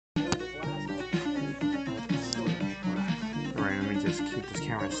this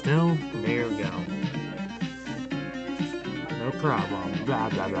camera still. There we go. No problem. Blah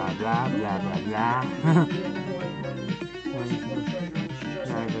blah blah blah blah blah blah.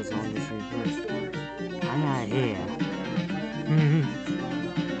 Drive as long as you push. I'm not here.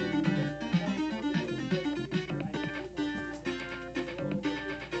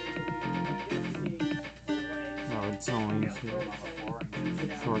 Oh, it's only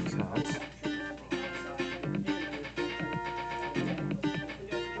shortcut.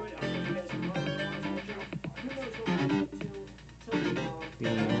 The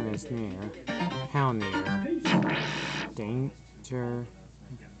end is near. How near? Danger.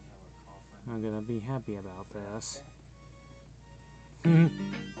 I'm gonna be happy about this.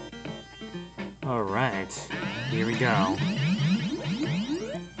 Alright, here we go.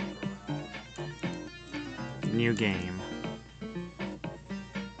 New game.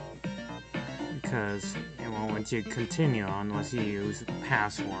 Because it won't let you continue unless you use a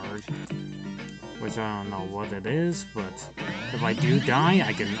password. Which I don't know what it is, but if I do die,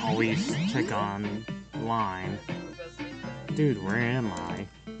 I can always check online. Dude, where am I?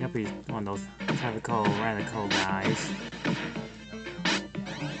 Yep, he's one of those typical radical guys.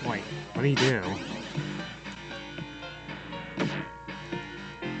 Wait, what do you do?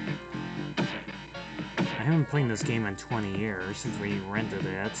 I haven't played this game in 20 years since we rented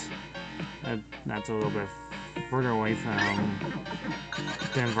it. That's a little bit further away from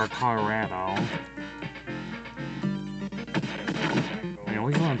Denver, Colorado. I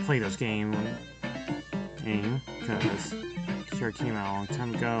always want to play this game because it sure came out a long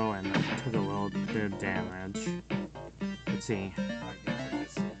time ago and it took a little bit of damage. Let's see.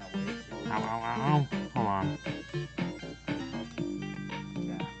 Ow, ow, ow, ow. Hold on.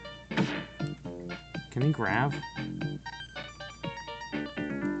 Can he grab?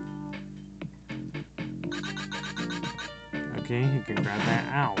 Okay, he can grab that.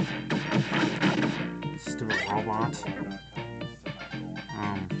 Ow. Stupid robot.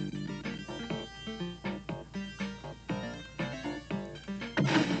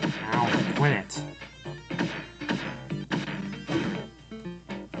 Ow, quit it.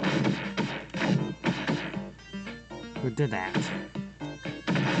 Who did that?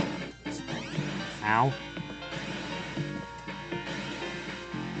 Ow.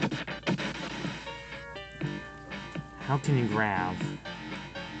 How can you grab?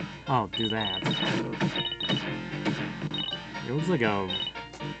 Oh, do that. It looks like a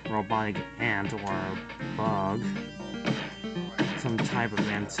robotic ant or a bug. Some type of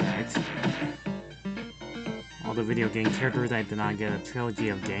insect. All the video game characters that did not get a trilogy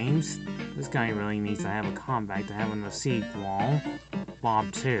of games. This guy really needs to have a comeback to having a sequel.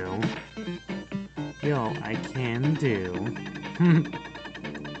 Bob 2. Yo, I can do.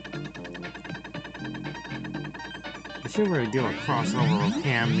 I should really do a crossover of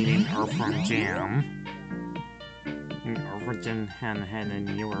him meeting Earthworm Jim. Earthworm Jim hadn't had a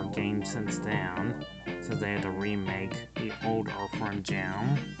newer game since then, so they had to remake the old Earthworm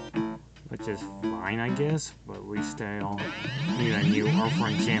Jim, which is fine, I guess, but we still need a new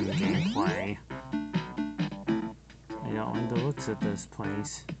Earthworm Jim gameplay. I don't like the looks of this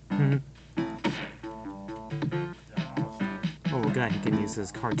place. Oh, God, he can use his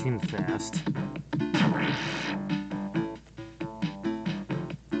cartoon fast. Alright.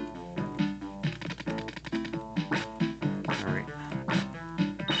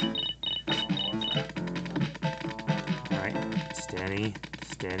 Alright, steady,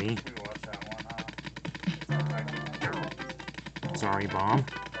 steady. Sorry, Bob.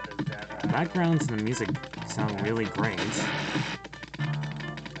 The backgrounds and the music sound really great.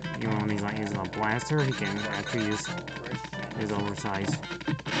 Even when he's not using a blaster, he can actually use his oversized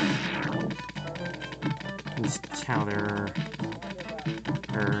his chowder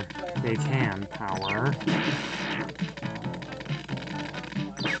or big hand power.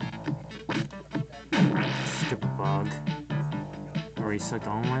 Stupid bug. Already sucked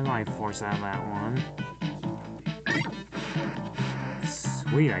all my life force out of that one.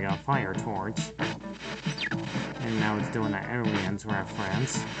 Sweet, I got a fire torch. And now it's doing that Aliens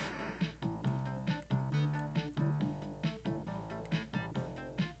reference.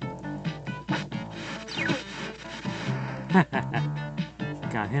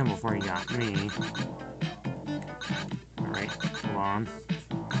 Got him before he got me. Alright, hold on.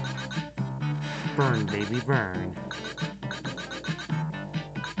 Burn, baby, burn.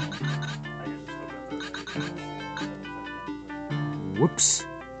 Whoops!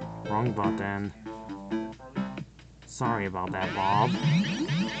 Wrong button. Sorry about that, Bob.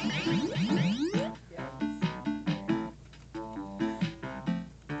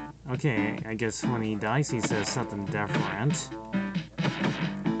 Okay, I guess when he dies he says something different.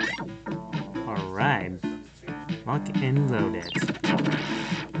 Alright. Lock and load it.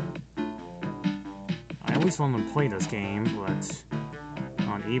 I always wanted to play this game, but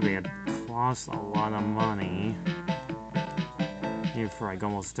on eBay it costs a lot of money. Even for like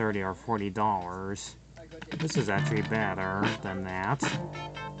almost $30 or $40. This is actually better than that.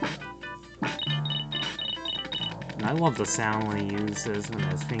 And I love the sound when he uses when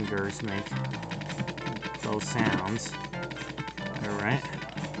his fingers make those sounds. Alright.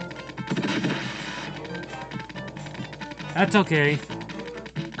 That's okay.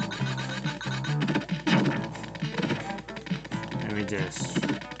 Let me just...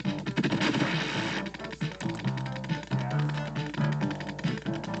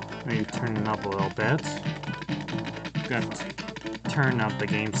 maybe turn it up a little bit. Got to turn up the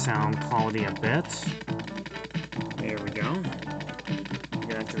game sound quality a bit. There we go. You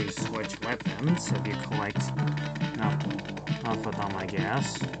can actually switch weapons if you collect enough of them, I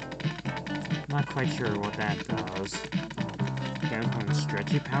guess. Not quite sure what that does. Get some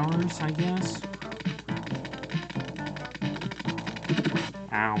stretchy powers, I guess.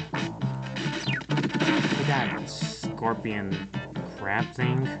 Ow. Look at that scorpion crab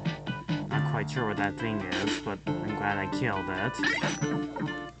thing. Not quite sure what that thing is, but I'm glad I killed it.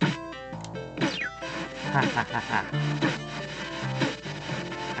 Ha ha ha ha.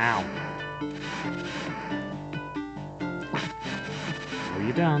 Ow. Are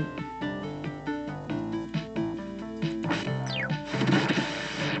you done?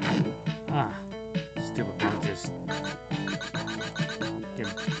 Ah. Stupid bug just... get...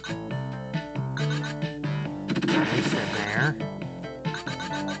 placed it there.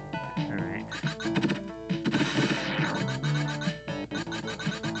 Alright.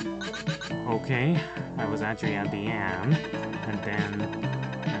 Okay. I was actually at the end, and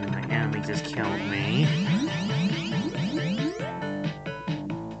the enemy just killed me.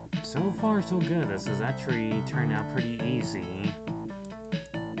 So far, so good. This has actually turned out pretty easy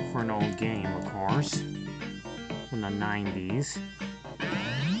for an old game, of course, from the 90s.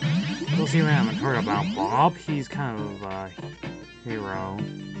 Those of you who haven't heard about Bob, he's kind of a hero.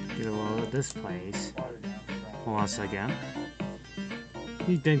 Get a load of this place. Hold on a second.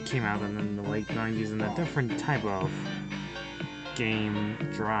 He did came out in the late 90s in a different type of game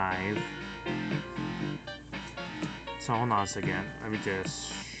drive. So hold on a second. Let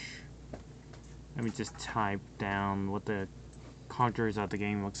me just type down what the contours of the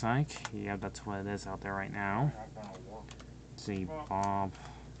game looks like. Yeah, that's what it is out there right now. Let's see, Bob,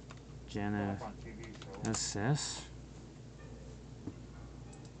 Genesis.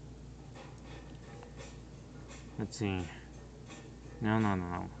 Let's see.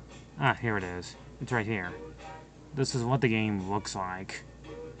 No. Ah, here it is. It's right here. This is what the game looks like.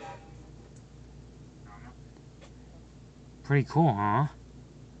 Pretty cool, huh?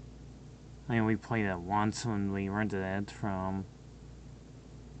 I mean, we played it once when we rented it from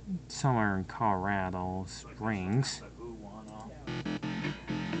somewhere in Colorado Springs.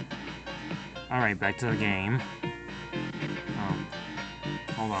 Alright, back to the game.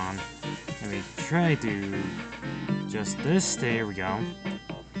 Hold on. Let me try to just this. There we go.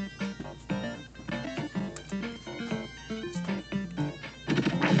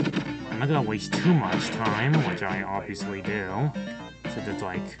 I'm not gonna waste too much time, which I obviously do. Since it's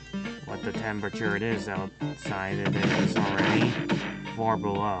like what the temperature it is outside, it is already 4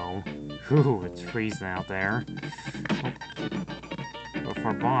 below. Whew, it's freezing out there. Oh. But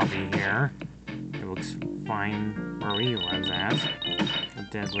for Bobby here, it looks fine where he lives at. The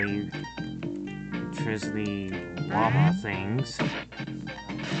deadly electricity lava things.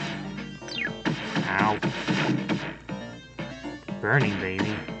 Ow. Burning,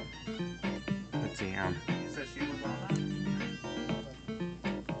 baby. Let's see,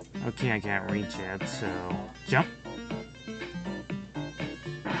 okay, I can't reach it, so... jump!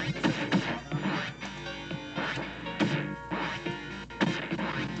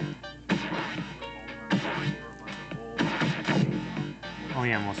 Oh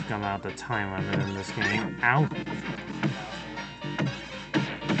yeah, almost come out the time limit in this game. Ow!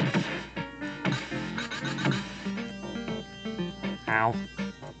 Ow.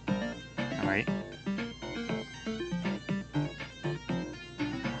 Alright.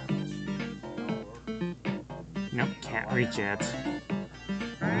 Nope, can't reach it.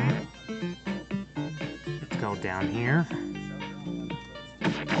 Let's go down here.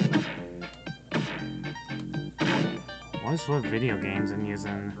 What is with video games and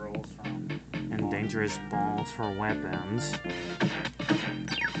using dangerous balls for weapons?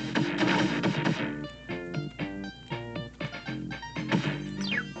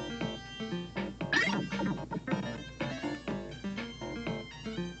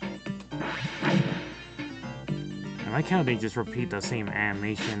 I like how they just repeat the same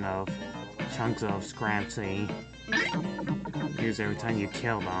animation of chunks of Scrappy use every time you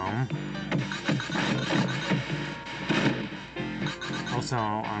kill them. Also,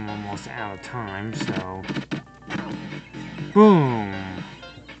 I'm almost out of time, so... Boom!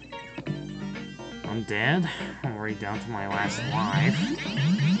 I'm dead. I'm already down to my last life.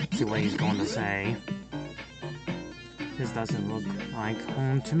 Let's see what he's going to say. This doesn't look like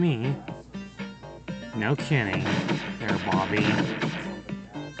home to me. No kidding. There, Bobby.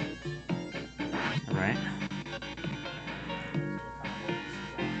 Alright.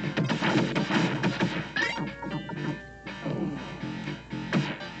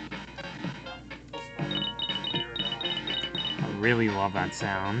 I really love that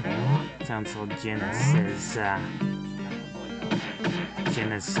sound. It sounds so Genesis,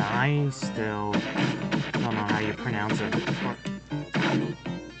 Genocide, still don't know how you pronounce it.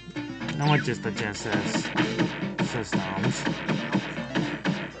 No, it's just the Genesis systems.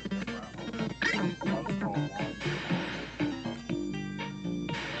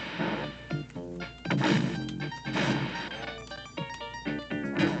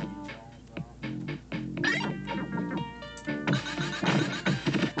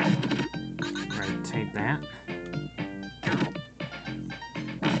 Right, take that.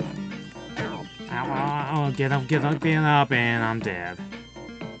 Oh, get up, and I'm dead.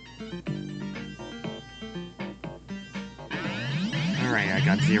 Alright, I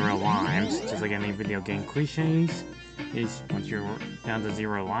got 0 lives. Just like any video game cliches, is once you're down to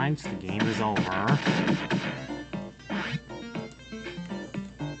 0 lives, the game is over.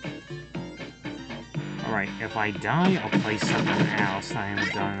 Alright, if I die, I'll play something else I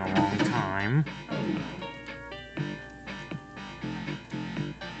haven't done in a long time.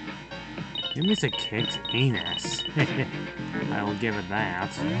 It means it kicks anus. I will give it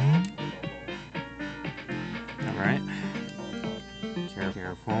that. Alright.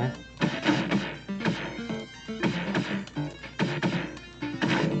 Careful.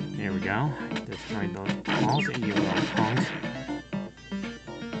 Here we go. Destroy those balls, you little punk.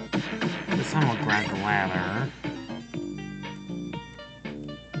 This time I'll grab the ladder.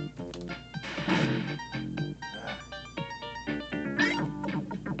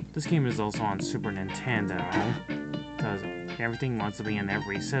 This game is also on Super Nintendo, because everything wants to be in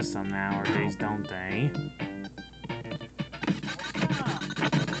every system nowadays, don't they?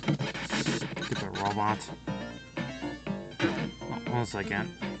 Stupid robot. Oh, 1 second.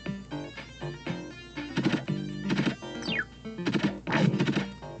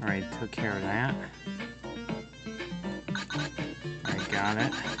 Alright, took care of that. I got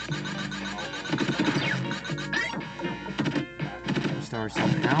it. Restore some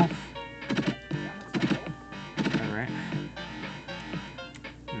health. Alright.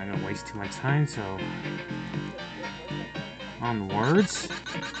 I'm not gonna waste too much time, so... onwards.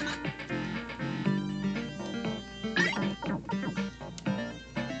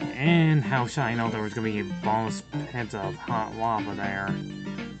 And how should I know there was gonna be a bonus pit of hot lava there?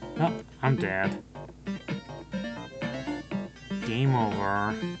 Oh, I'm dead. Game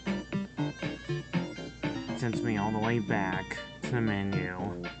over. Sends me all the way back to the menu.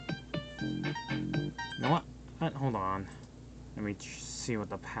 You know what? Hold on. Let me see what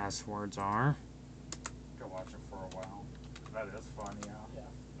the passwords are. Go watch it for a while. That is fun, yeah.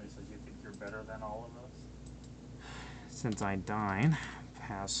 Lisa, you think you're better than all of us? Since I died,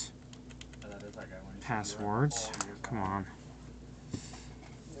 passwords. Come on.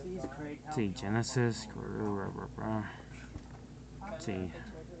 See, Genesis. See,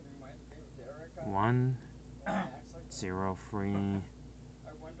 1 0 3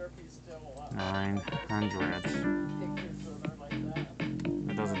 900.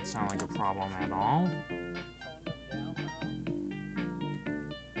 That doesn't sound like a problem at all.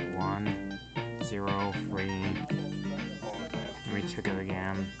 1 0 3. Let me check it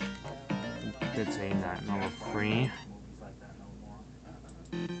again. It did say that number 3.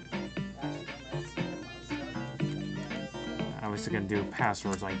 I was gonna do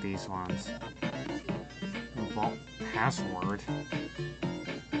passwords like these ones. Vault password.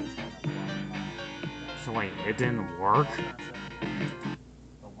 So wait, it didn't work?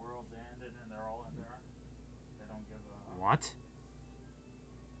 The world's ended and they're all in there. They don't give a... What?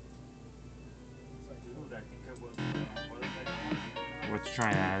 Dude, I think it was... what did they call it? Let's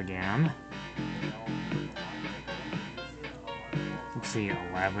try that again. Let's see,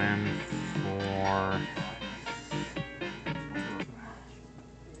 11, 4...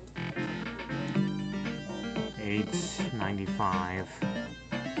 895.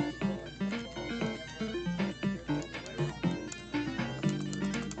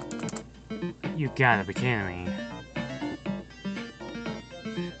 You gotta be kidding me.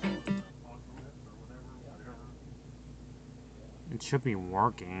 should be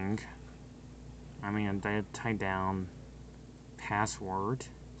working. I mean, I typed down password,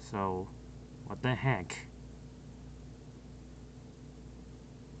 so what the heck?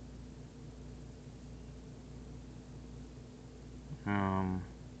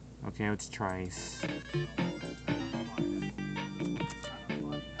 Okay, let's try.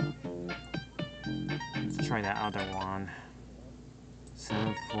 Let's try that other one.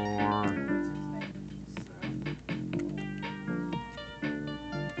 7-4.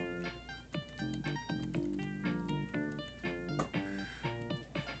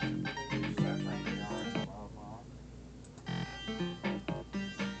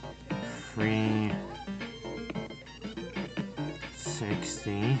 Free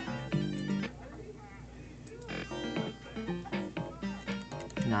 60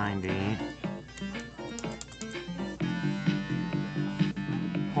 90.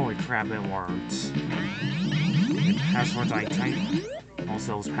 Holy crap, it worked. The passwords I typed, most of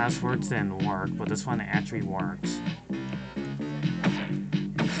those passwords didn't work, but this one actually works.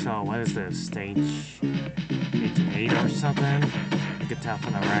 So what is this, stage 8 or something? You can tell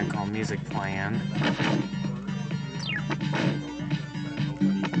from the radical music playing.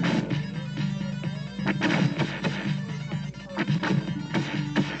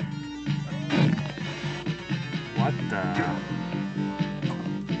 What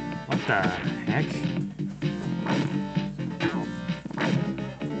the heck?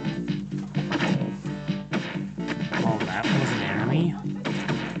 Oh, that was an enemy?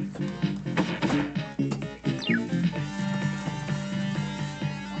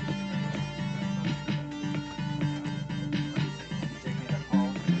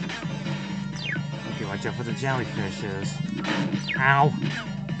 Okay, watch out for the jellyfishes. Ow!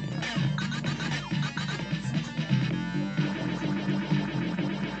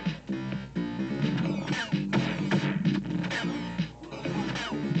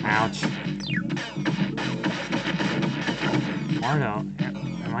 Ouch. Mardo,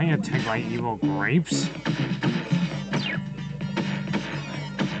 am I attacked by evil grapes?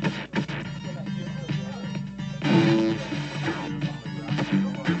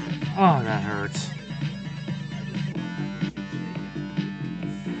 Oh, that hurts.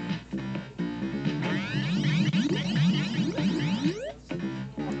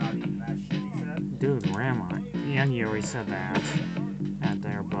 Dude, where am I? Yeah, you already said that. That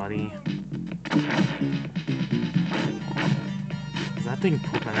there, buddy. Is that thing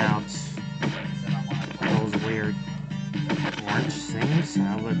pooping out those weird orange things?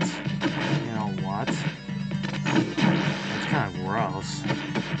 Now let's, you know what? That's kind of gross.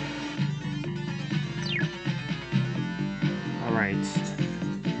 Alright.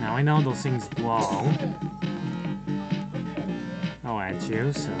 Now I know those things blow. Oh, at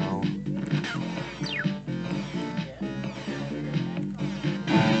you, so...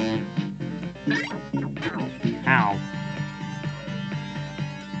 Ow.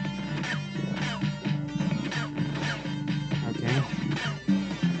 Okay.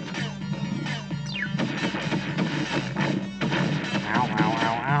 Ow, ow,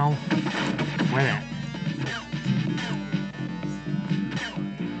 ow, ow. Wait a minute.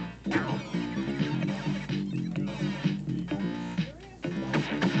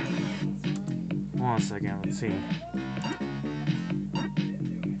 Hold on a second, let's see.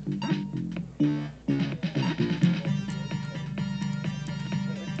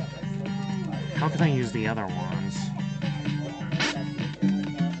 How can I use the other ones?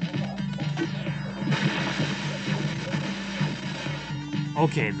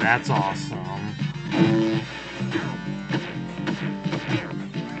 Okay, that's awesome.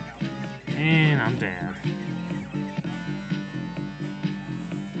 And I'm dead.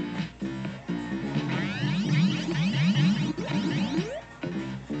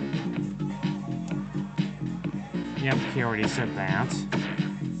 Yep, he already said that.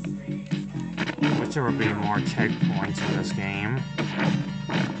 Wish there would be more checkpoints in this game.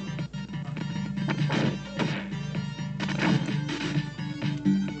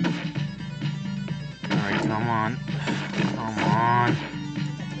 Alright, come on. Come on.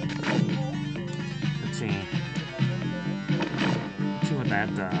 Let's see. Let's see what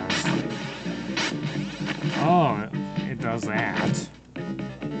that does. Oh, it does that. I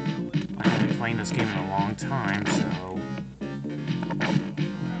haven't been playing this game in a long time, so...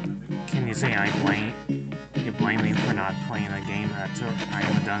 Can you say you blame me for not playing a game that I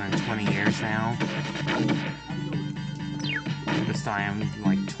haven't done in 20 years now? This time I'm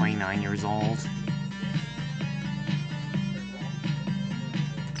like 29 years old.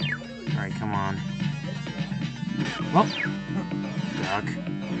 Alright, come on. Well, duck.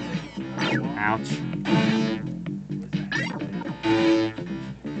 Ouch.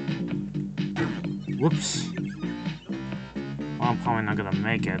 Whoops. Well, I'm probably not gonna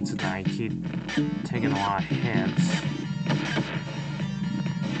make it since I keep taking a lot of hits.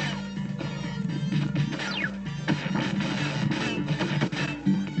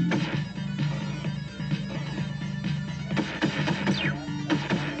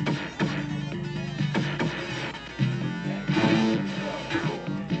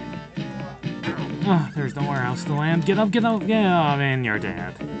 There's nowhere else to land. Get up, get up, yeah, man, you're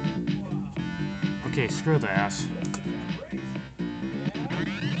dead. Okay, screw this.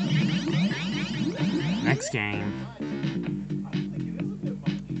 Next game.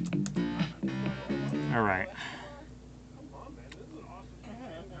 Alright.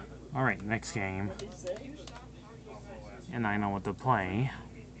 Alright, next game. And I know what to play.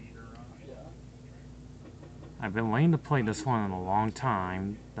 I've been waiting to play this one in a long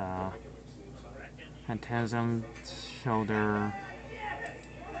time. The Phantasm Shoulder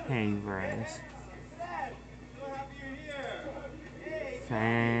Havers.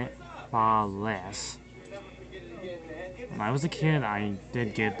 Valis. When I was a kid, I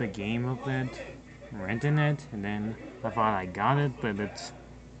did get the game of it, renting it, and then I thought I got it, but it's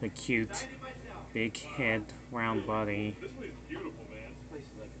the cute, big head, round body,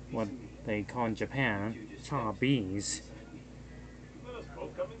 what they call in Japan, chobbies.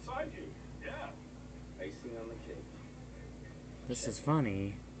 This is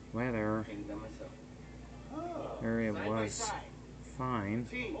funny, whether it was fine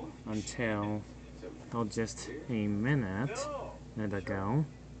until just a minute ago.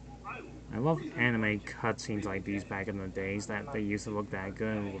 I love anime cutscenes like these back in the days that they used to look that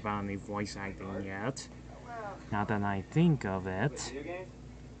good without any voice acting yet. Now that I think of it,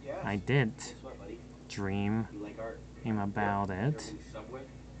 I did dream about it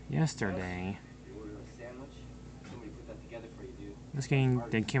yesterday. This game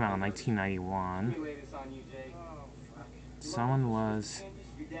did came out in 1991. Someone was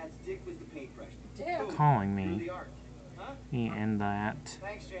calling me in that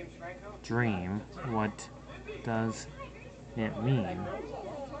dream. What does it mean?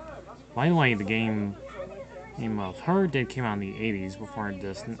 By the way, the game of Her did came out in the 80s before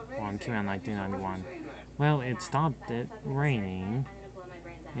this one came out in 1991. Well, it stopped it raining.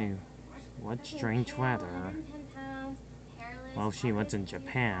 Hey, what strange weather. Well, she was in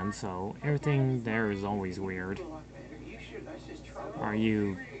Japan, so everything there is always weird. Are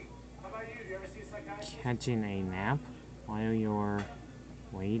you catching a nap while you're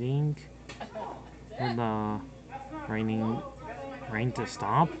waiting for the rain to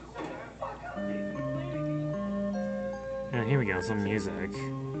stop? And here we go, some music.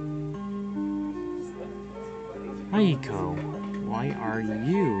 Aiko, why are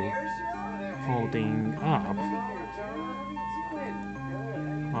you holding up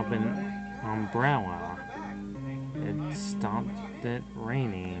an umbrella? It stopped it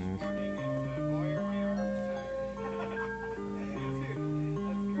raining.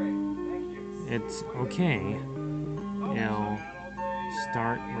 It's okay. It'll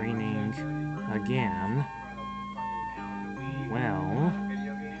start raining again. Well,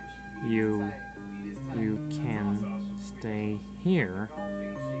 you can stay here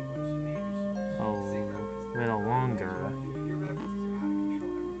a little longer.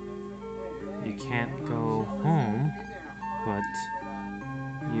 You can't go home, but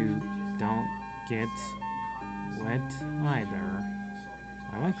you don't get wet either.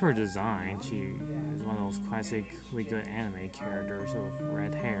 I like her design. She is one of those classically good anime characters with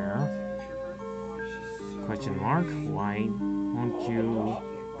red hair. Question mark? Why won't you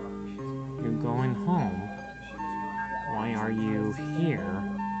going home? Why are you here?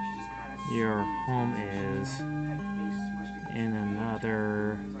 Your home is in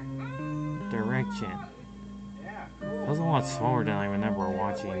another direction. That was a lot slower than I remember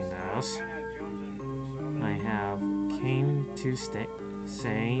watching this. I have came to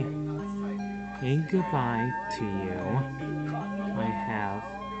say goodbye to you. I have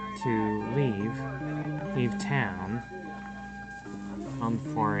to leave town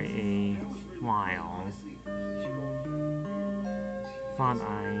for a while. Thought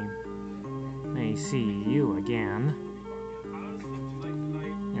I may see you again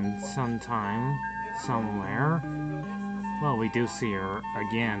in sometime, somewhere. Well, we do see her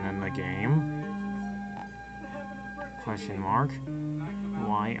again in the game. Question mark.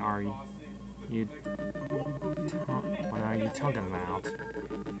 Why are you what are you talking about?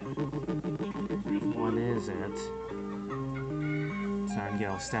 What is it? Starting to get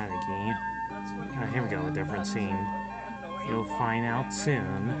all staticky. Here we go, a different scene. You'll find out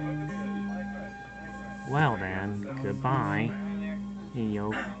soon. Well then, goodbye.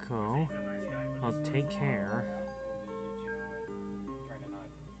 Yoko. Well, take care.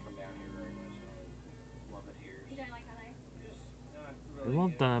 I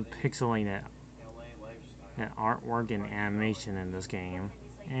love the pixelated artwork and animation in this game.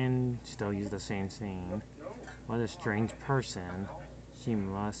 And still use the same scene. What a strange person. She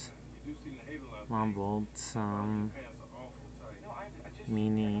must mumbled some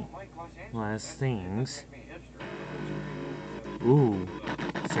meaningless things. Ooh,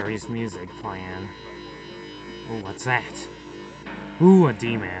 serious music playing. Ooh, what's that? Ooh, a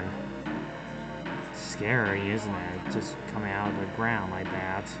demon. Scary, isn't it? Just coming out of the ground like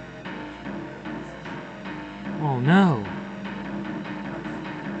that. Oh no!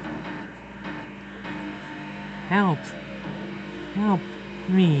 Help! Help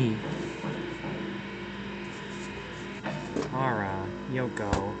me! Tara,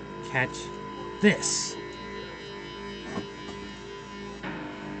 Yoko, catch this!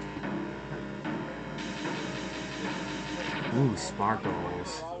 Ooh,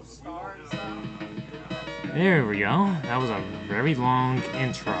 sparkles. There we go. That was a very long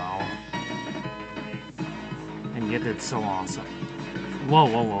intro. And yet it's so awesome. Whoa,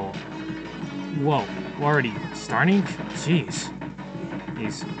 whoa, whoa. Whoa, we're already starting? Jeez.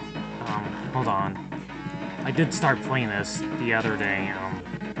 He's, hold on. I did start playing this the other day.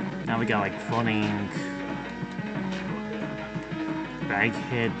 Now we got like floating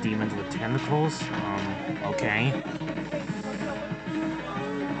bag-head demons with tentacles. Okay.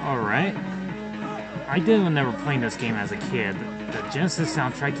 Alright. I did remember playing this game as a kid. The Genesis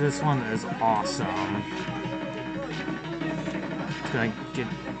soundtrack to this one is awesome. It's gonna get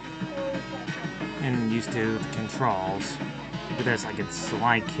used to the controls. Look at this, I can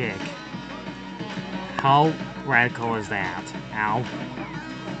slide kick. How radical is that? Ow.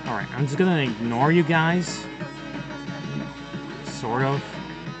 Alright, I'm just gonna ignore you guys. Sort of.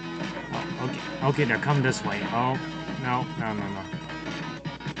 Oh, okay, okay, they're coming this way. Oh, no, no, no, no.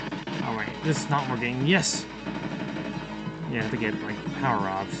 Alright, this is not working. Yes! You have to get, like,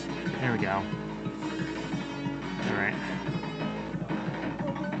 power-ups. There we go. Alright.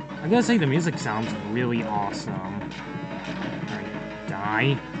 I gotta say, the music sounds really awesome. Alright,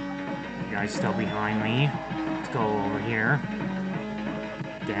 die. You guys still behind me. Let's go over here.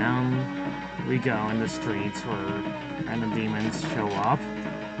 Down we go in the streets where random demons show up.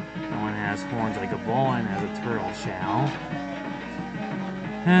 One has horns like a bull and has a turtle shell.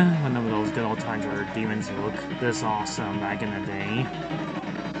 One of those good old times where demons look this awesome back in the day.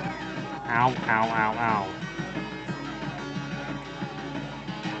 Ow, ow, ow, ow.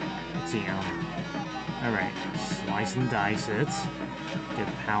 Let's see, alright. Slice and dice it. Get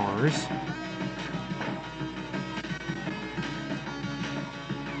powers.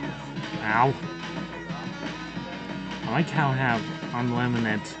 Ow. I like how I have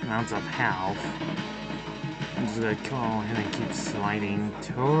unlimited amounts of health. I'm just gonna go ahead and keep sliding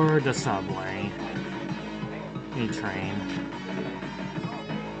toward the subway. A train.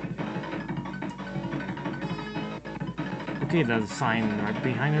 Okay, the sign right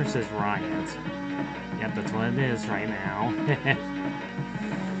behind her says riot. Yep, that's what it is right now.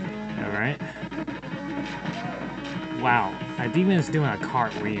 Alright. Wow, that demon is doing a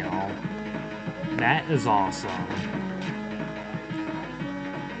cartwheel. That is awesome.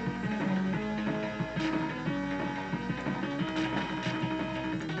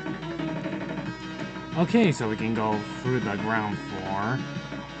 Okay, so we can go through the ground floor.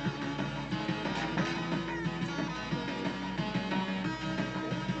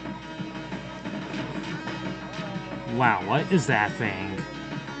 Wow, what is that thing?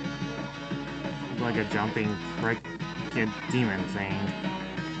 Like a jumping demon thing.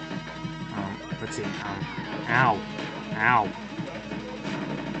 Let's see, ow. Ow.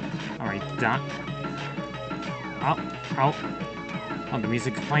 Alright, done. Oh, oh. Oh, the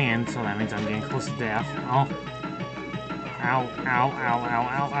music's playing, so that means I'm getting close to death. Oh. Ow, ow, ow, ow,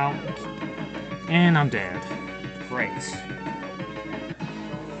 ow, ow. And I'm dead. Great.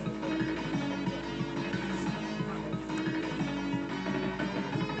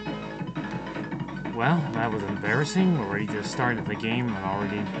 Well, that was embarrassing. Already just started the game and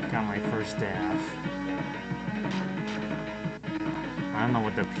already got my first death. I don't know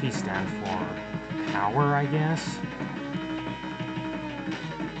what the P stands for. Power, I guess?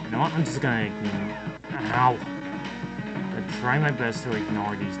 You know what? I'm just gonna ignore. Ow! I try my best to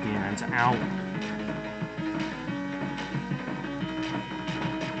ignore these demons. Ow!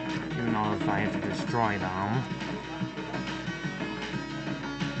 Even though if I have to destroy them.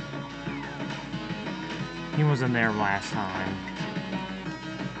 He wasn't there last time.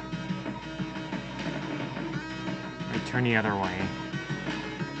 I turn the other way.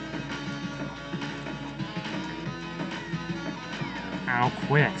 Ow,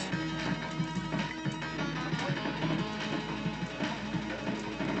 quit.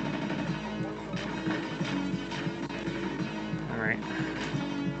 Alright.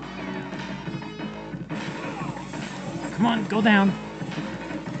 Come on, go down.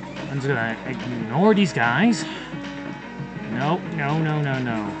 I'm just gonna ignore these guys. Nope, no, no, no,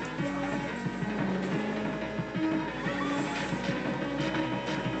 no.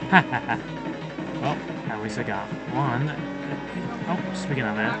 Ha ha ha. Well, at least I got one. Oh, speaking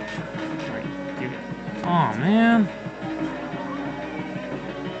of that. Right, give it. Aw, man.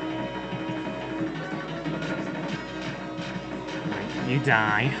 Right, you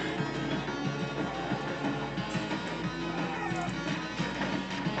die.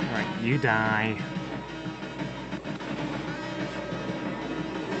 Right, you die.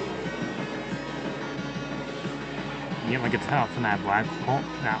 Yeah, I can tell from that black hole,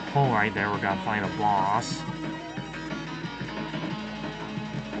 that hole right there, we're gonna find a boss.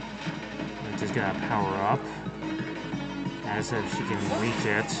 We're just gonna power up, as if she can reach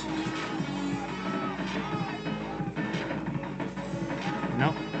it.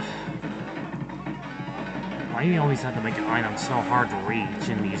 Nope. Why do you always have to make an item so hard to reach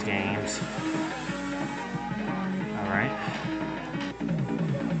in these games? Alright.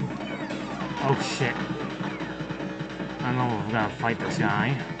 Oh shit. I don't know if we're gonna fight this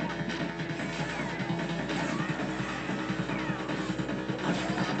guy.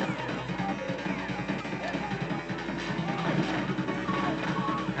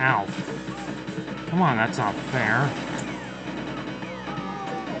 Ow. Come on, that's not fair.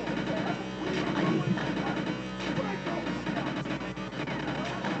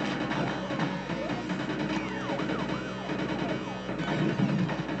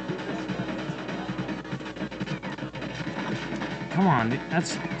 Come on,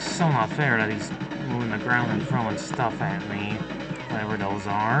 that's so not fair that he's moving the ground and throwing stuff at me. Whatever those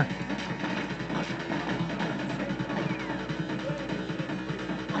are.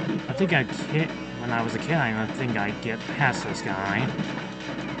 I think when I was a kid, I don't think I'd get past this guy.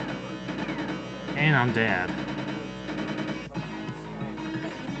 And I'm dead.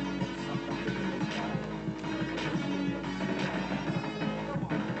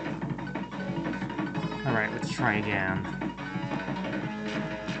 Alright, let's try again.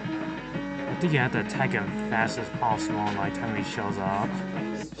 I think you have to attack him as fast as possible by the time he shows up.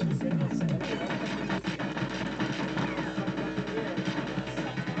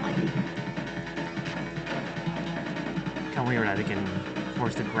 Kind of weird that he can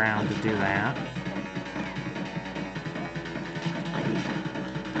force the ground to do that.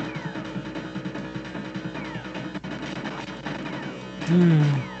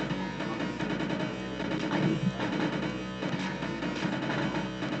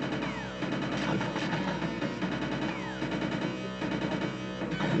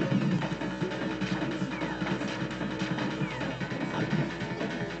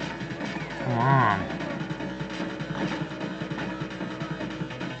 Come on.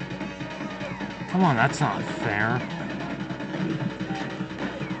 Come on, that's not fair.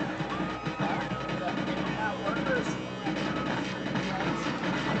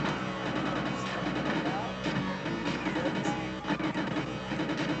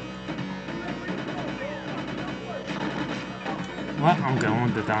 Well, I'm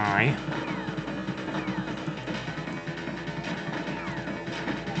going to die.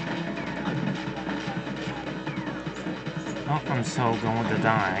 Oh, I'm so going to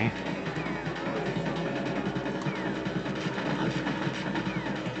die.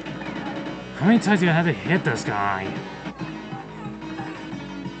 How many times do I have to hit this guy?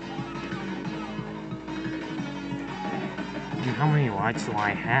 And how many lights do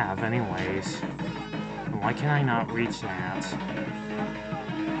I have, anyways? Why can I not reach that?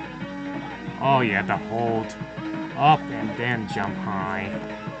 Oh, you have to hold up and then jump high.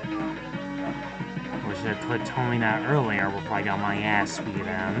 Wish I could have told me that earlier before I got my ass beat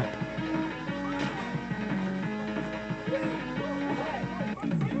in.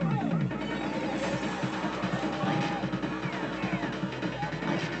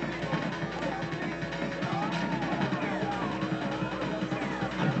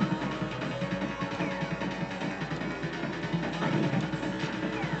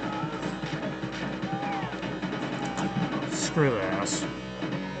 Screw this.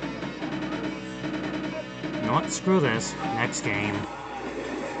 You know what? Screw this. Next game.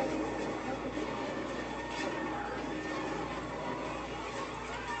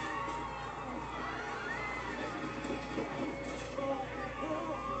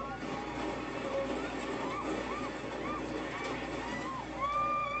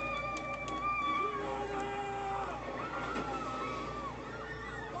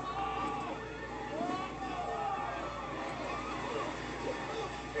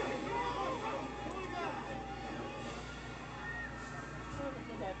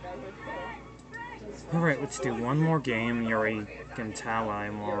 Alright, let's do one more game. You already can tell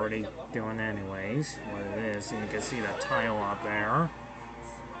I'm already doing anyways what it is, and you can see that tile up there.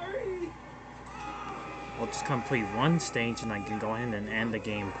 We'll just complete one stage and I can go ahead and end the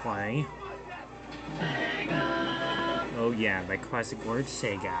gameplay. Oh yeah, the classic word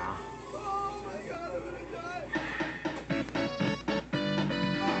Sega.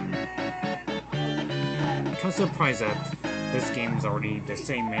 I'm kind of surprised that this game is already the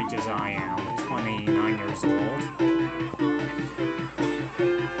same age as I am, 29 years old.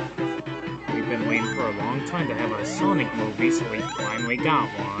 We've been waiting for a long time to have a Sonic movie, so we finally got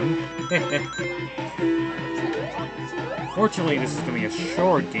one. Fortunately, this is going to be a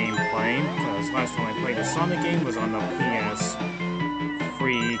short gameplay, because last time I played a Sonic game was on the PS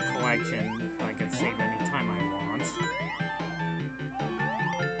free collection that I can save anytime I want.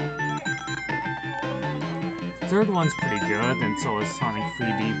 Third one's pretty good, and so is Sonic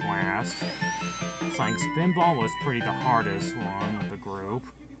 3D Blast. Sonic Spinball was pretty the hardest one of the group.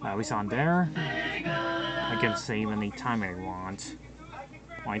 At least on there, I can save any time I want.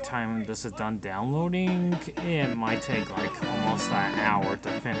 By the time this is done downloading, it might take like almost an hour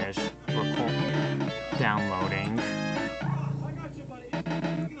to finish downloading.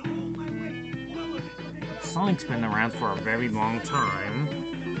 Sonic's been around for a very long time.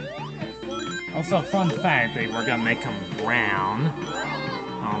 Also, fun fact, they were gonna make him brown,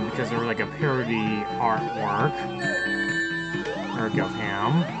 because they were like a parody artwork of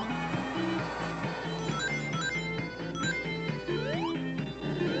him.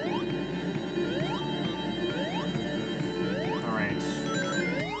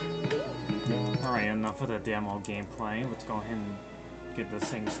 Alright, enough of the demo gameplay. Let's go ahead and get this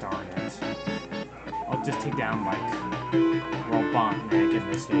thing started. I'll just take down like Robotnik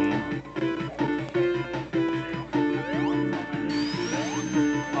in this game.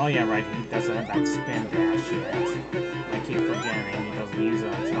 Oh yeah, right, he doesn't have that spin dash yet. I keep forgetting he doesn't use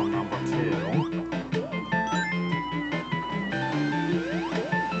it until number 2.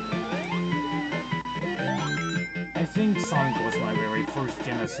 I think Sonic was my very first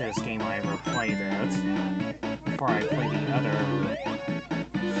Genesis game I ever played it. Before I played the other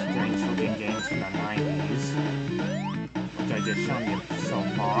strange looking games from the 90s. Which I just shown you so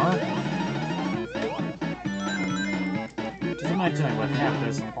far. Just imagine I would have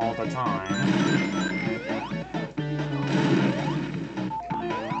this all the time.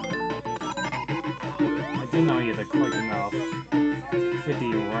 I didn't know you had to click enough 50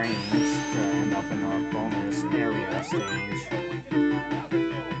 rings to end up in a bonus area stage.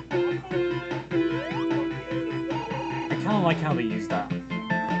 I kind of like how they use the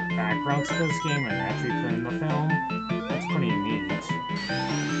backgrounds to this game and actually put in the film. That's pretty neat.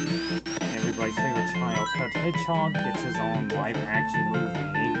 Everybody's favorite childhood hedgehog gets his own live-action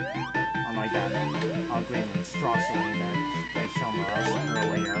movie, unlike that ugly monstrosity that they showed us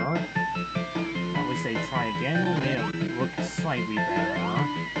earlier. At least they try again and made it look slightly better.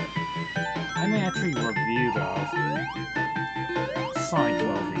 I may actually review the Sonic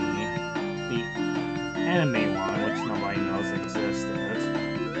movie, the anime one, which nobody knows existed.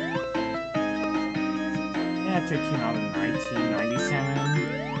 It actually came out in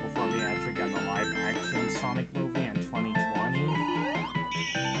 1997. Before we actually got the live-action Sonic movie in 2020,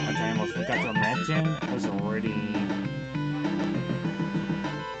 which I almost forgot to mention, was already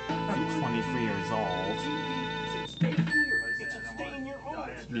 23 years old.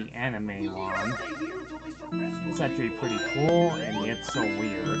 The anime one. It's actually pretty cool, and yet so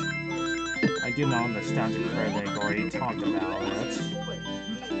weird. I do know in the Nostalgic Critic already talked about it.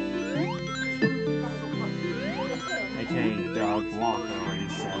 AKA Doug Walker already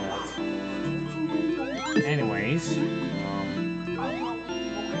said it. Anyways,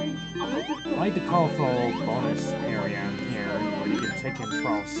 I like the colorful bonus area in here where you can take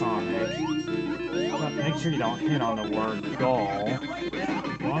control of Sonic. But make sure you don't hit on the word goal.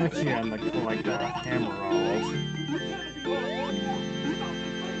 You want to cheat on the like the emerald.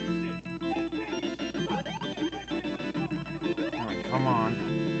 Alright, come on.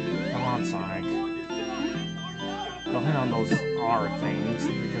 Come on, Sonic. Don't hit on those R things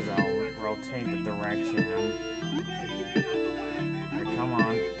because I'll rotate the direction. Alright, come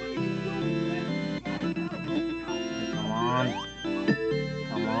on. Come on.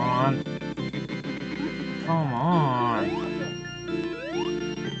 Come on. Come on.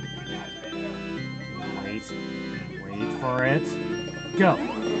 Wait. Wait for it. Go.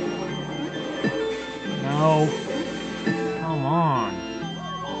 No. Come on.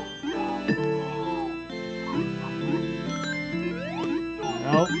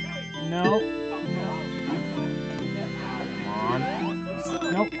 Nope. Nope. No. Come on.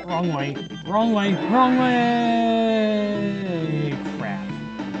 No. Nope, wrong way. Wrong way. Wrong way! Crap.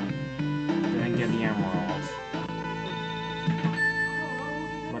 Didn't get the emerald.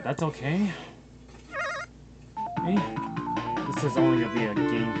 But that's okay. Hey, this is only gonna be a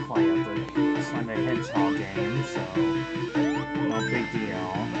gameplay of the hedgehog game, so no big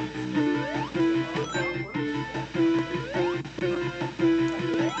deal.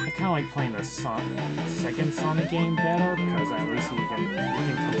 I kind of like playing the second Sonic game better because at least you can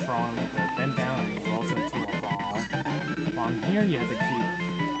control him to bend down and he rolls into a ball. On here, you have to keep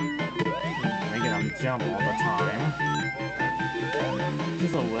making him jump all the time.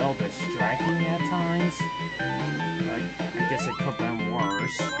 Just a little distracting at times. I guess it could have been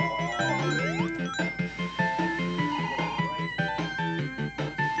worse.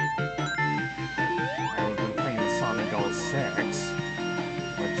 I've been playing Sonic 06,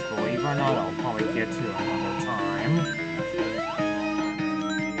 which, believe it or not, I'll probably get to another time.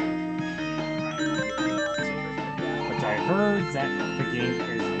 Which I heard that the game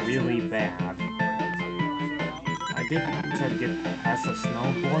is really bad. I did try to get past the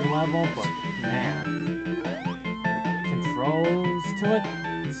snowboard level, but man, controls to it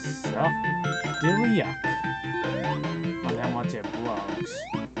suck dilly up on how much it blows.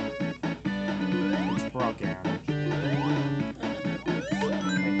 It's broken.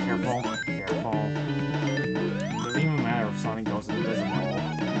 Okay, careful, careful. Doesn't even matter if Sonic goes invisible.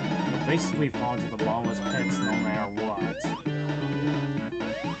 You'll basically fall into the bottomless pits no matter what.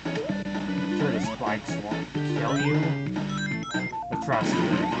 Sure, the spikes won't kill you, but trust me, if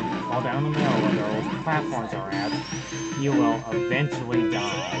you fall down the middle where those platforms are at, you will eventually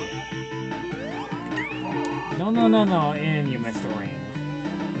die. No, no, no, no, and you missed the ring.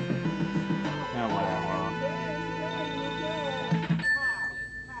 Oh, whatever.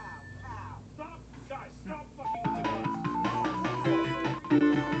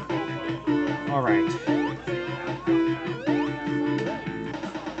 Alright.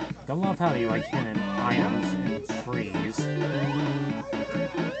 I love how you like hidden items in trees.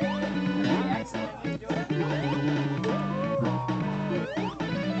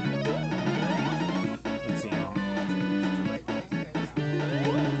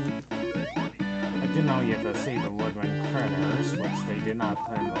 Now you have to save the woodland critters, which they did not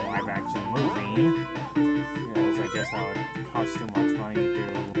put in the live-action movie, because I guess that would cost too much money to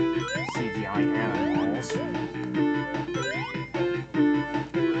do CGI animals.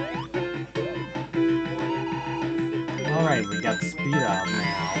 Alright, we got speed up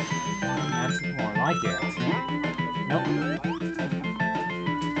now. That's more like it. Nope.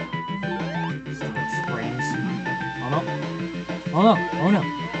 Stupid springs. Oh no. Oh no. Oh no.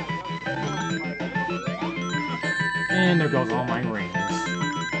 And there goes all my rings.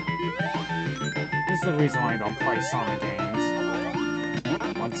 This is the reason why I don't play Sonic games.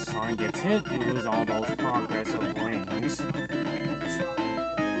 Once Sonic gets hit, you lose all those progress of rings.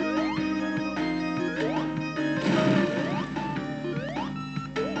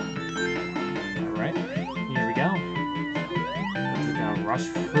 Alright, here we go. We're just gonna rush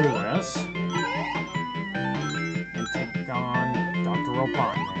through this. And take on Dr.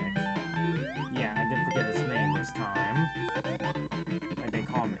 Robotnik. Yeah, I didn't forget his name this time. They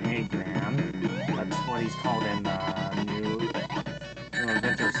call him Eggman. That's what he's called in the new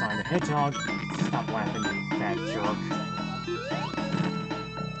Adventure Sign the Hedgehog. Stop laughing, you fat jerk.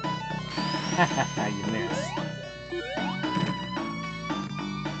 Hahaha, you missed.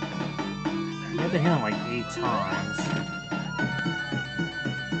 You have to hit him like 8 times.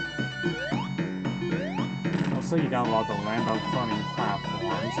 Also, you got a lot of random floating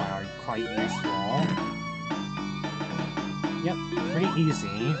platforms that are quite useful. Yep, pretty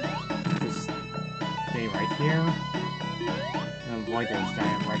easy. Just stay right here and avoid those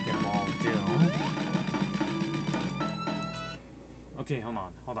giant wrecking ball of doom. Okay, hold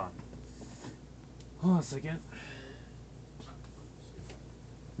on. Hold on a second.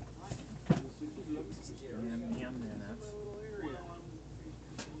 Give me a minute.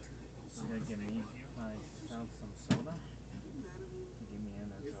 So give me, I found some soda. Give me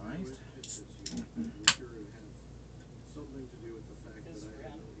energized. Something to do with the fact that I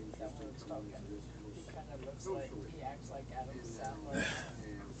have no interest in coming to this house. He kind of looks like, he acts like Adam Sandler.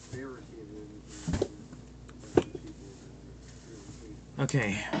 And barricaded anything. Okay,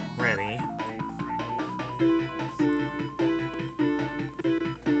 ready.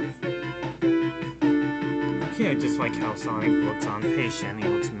 Okay, I just like how Sonic looks impatient. He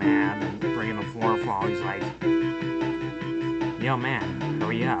looks mad and bringing the waterfall. He's like, yo man,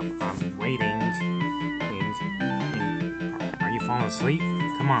 hurry up. I'm waiting. Are you falling asleep?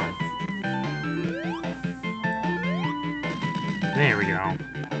 Come on. There we go.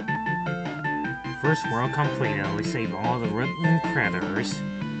 First world completed. We save all the rotten critters.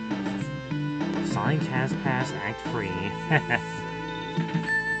 Sonic has passed Act 3.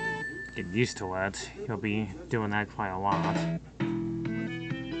 Get used to it. He'll be doing that quite a lot.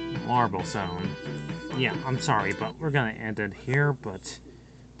 Marble Zone. Yeah, I'm sorry, but we're gonna end it here, but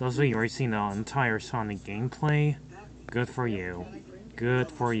those of you who already seen the entire Sonic gameplay, good for you. Good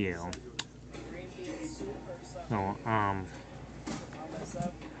for you. So,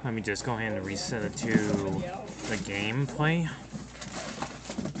 let me just go ahead and reset it to the gameplay.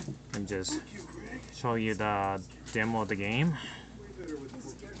 And just show you the demo of the game.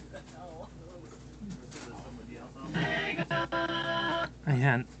 I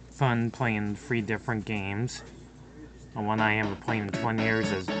had fun playing 3 different games. The one I haven't played in 20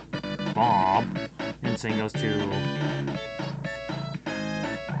 years is B.o.b. And same goes to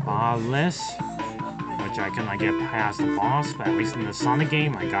Valis, which I cannot get past the boss, but at least in the Sonic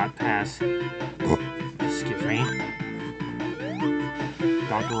game, I got past. Excuse me.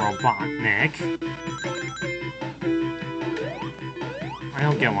 Dr. Robotnik. I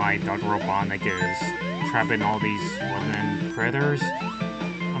don't get why Dr. Robotnik is trapping all these wooden critters.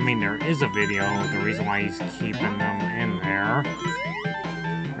 I mean, there is a video, the reason why he's keeping them in there,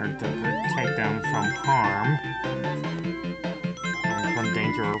 or to protect them from harm, from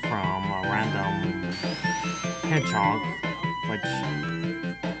danger from a random hedgehog, which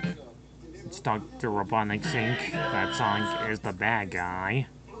it's Dr. Robotnik think that Sonic is the bad guy.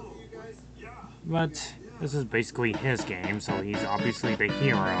 But this is basically his game, so he's obviously the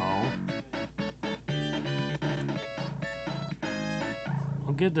hero.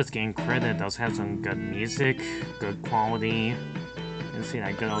 I'll give this game credit, it does have some good music, good quality. You see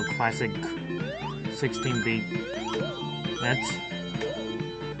that good old classic 16-bit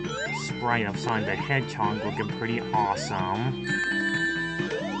sprite of Sonic the Hedgehog looking pretty awesome.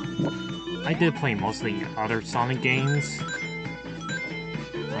 I did play most of the other Sonic games.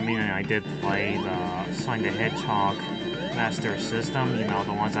 I mean, I did play the Sonic the Hedgehog Master System, you know,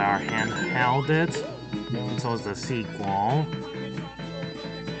 the ones that are handhelded. And so is the sequel.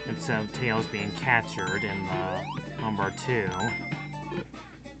 Instead of Tails being captured in the number 2.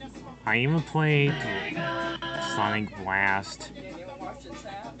 I even played Sonic Blast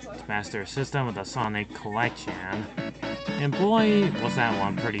Master System with the Sonic Collection. And boy, was that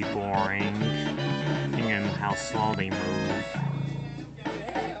one pretty boring. Given how slow they move.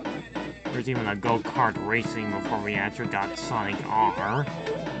 There's even a go-kart racing before we actually got Sonic R.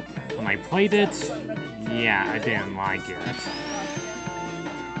 When I played it, yeah, I didn't like it.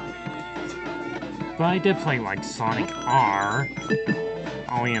 But I did play like Sonic R,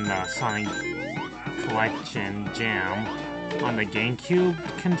 only in the Sonic Collection Gem. On the GameCube,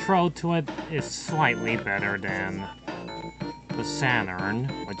 control to it is slightly better than the Saturn,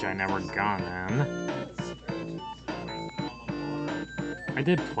 which I never got in. I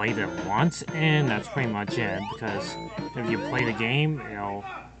did play it once, and that's pretty much it, because if you play the game, it'll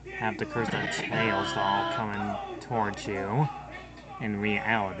have the curse of Tails all coming towards you in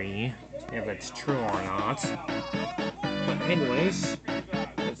reality, if it's true or not. But anyways,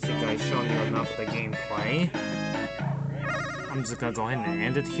 I think I've shown you enough of the gameplay. I'm just gonna go ahead and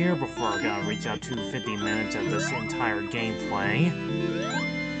end it here before I gotta reach out to 50 minutes of this entire gameplay.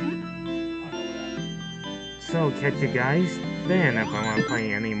 So catch you guys then if I want to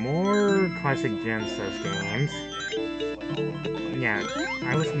play any more classic Genesis games. Yeah,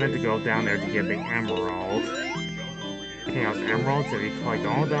 I was meant to go down there to get the Emerald. Chaos Emeralds, if you collect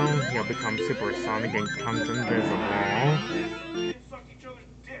all of them, he'll become Super Sonic and becomes invisible.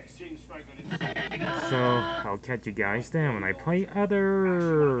 So, I'll catch you guys then when I play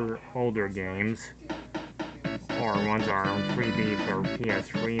other older games. Or ones that are on 3D for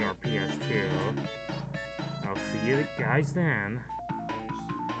PS3 or PS2. I'll see you guys then.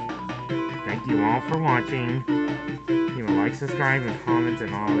 Thank you all for watching. You know, like, subscribe, and comment,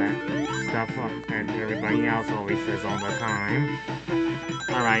 and all that stuff that everybody else always says all the time.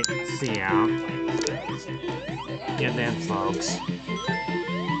 Alright, see ya. Yeah then, folks.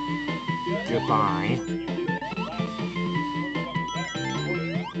 Goodbye.